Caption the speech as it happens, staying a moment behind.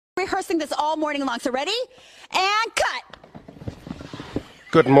rehearsing this all morning long. So ready? And cut.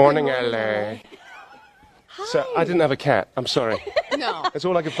 Good morning, LA. Hi. So I didn't have a cat. I'm sorry. No. That's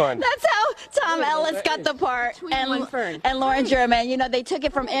all I could find. That's how Tom Ellis got the part, and Lauren German. You know, they took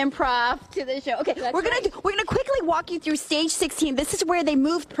it from improv to the show. Okay, we're gonna quickly walk you through stage 16. This is where they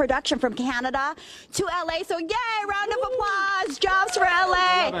moved production from Canada to LA. So yay! Round of applause. Jobs for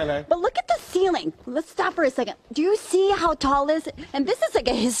LA. Love LA. But look at the ceiling. Let's stop for a second. Do you see how tall this? And this is like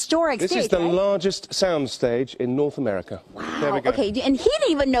a historic This stage. is the right? largest sound stage in North America. Wow. There we go. Okay, and he didn't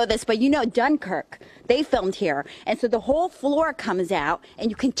even know this, but you know Dunkirk. They filmed here, and so the whole floor comes out, and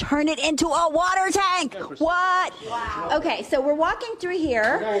you can turn it into a water tank. What? Wow. Okay, so we're walking through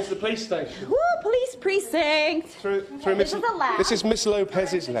here. We're going to the police station. Woo, police precinct. Through This is a lab. This is Miss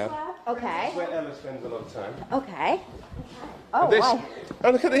Lopez's lab. Okay. Where Ella spends a lot of time. Okay. Oh, This, wow. oh,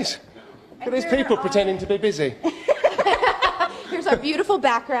 look at these. Look at these people pretending to be busy. Here's our beautiful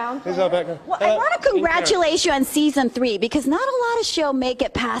background. Here's our background. Well, I want to congratulate you on season 3 because not a lot of shows make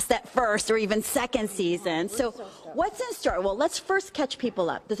it past that first or even second season. So what's in store? Well, let's first catch people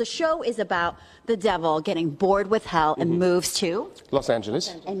up. The show is about the devil getting bored with hell and moves to Los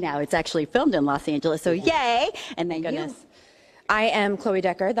Angeles. And now it's actually filmed in Los Angeles. So yay! And then Goodness. I am Chloe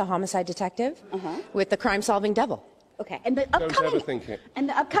Decker, the homicide detective with the crime-solving devil. Okay, and the Don't overthink it.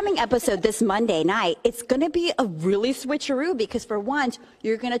 upcoming episode this Monday night, it's going to be a really switcheroo because for once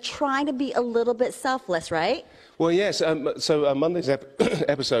you're going to try to be a little bit selfless, right? Well, yes. So Monday's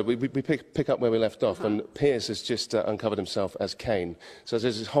episode, we pick up where we left off, and Pierce has just uncovered himself as Cain. So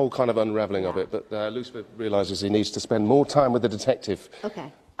there's this whole kind of unraveling of it. But Lucifer realizes he needs to spend more time with the detective.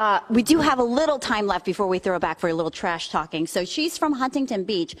 Okay. We do have a little time left before we throw it back for a little trash talking. So she's from Huntington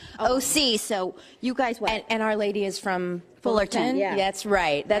Beach, OC. So you guys what? And Our Lady is from Fullerton, yeah. That's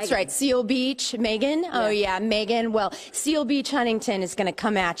right. That's Megan. right. Seal Beach, Megan. Oh, yeah, Megan. Well, Seal Beach, Huntington is going to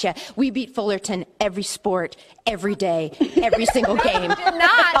come at you. We beat Fullerton every sport, every day, every single game. You did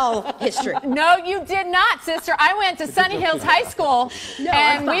not. All history. No, you did not, sister. I went to Sunny Hills High School,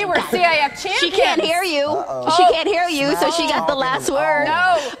 and we were CIF champions. She can't hear you. She can't hear you, so she got the last word.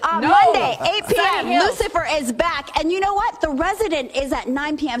 No. Monday, 8 p.m., Sunny Hills. Lucifer is back. And you know what? The Resident is at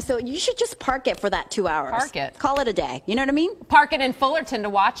 9 p.m., so you should just park it for that 2 hours. Park it. Call it a day. You know what I mean? Park it in Fullerton to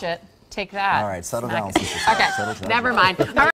watch it. Take that. All right, settle down. Okay, never mind. All right.